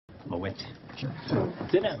Moet. Sure.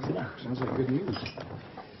 Sit down, sit down. Sounds like good news.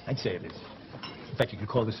 I'd say it is. In fact, you could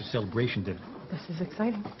call this a celebration dinner. This is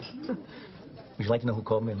exciting. Would you like to know who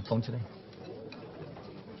called me on the phone today?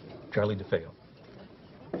 Charlie DeFeo.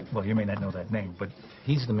 Well, you may not know that name, but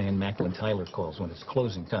he's the man Macklin Tyler calls when it's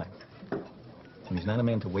closing time. And he's not a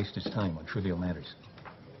man to waste his time on trivial matters.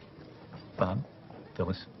 Bob,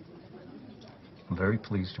 Phyllis, I'm very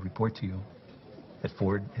pleased to report to you that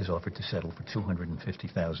Ford has offered to settle for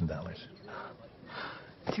 $250,000.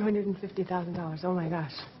 $250,000. Oh, my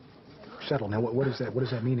gosh. Settle. Now, what is that? What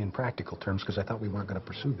does that mean in practical terms? Because I thought we weren't going to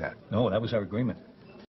pursue that. No, that was our agreement.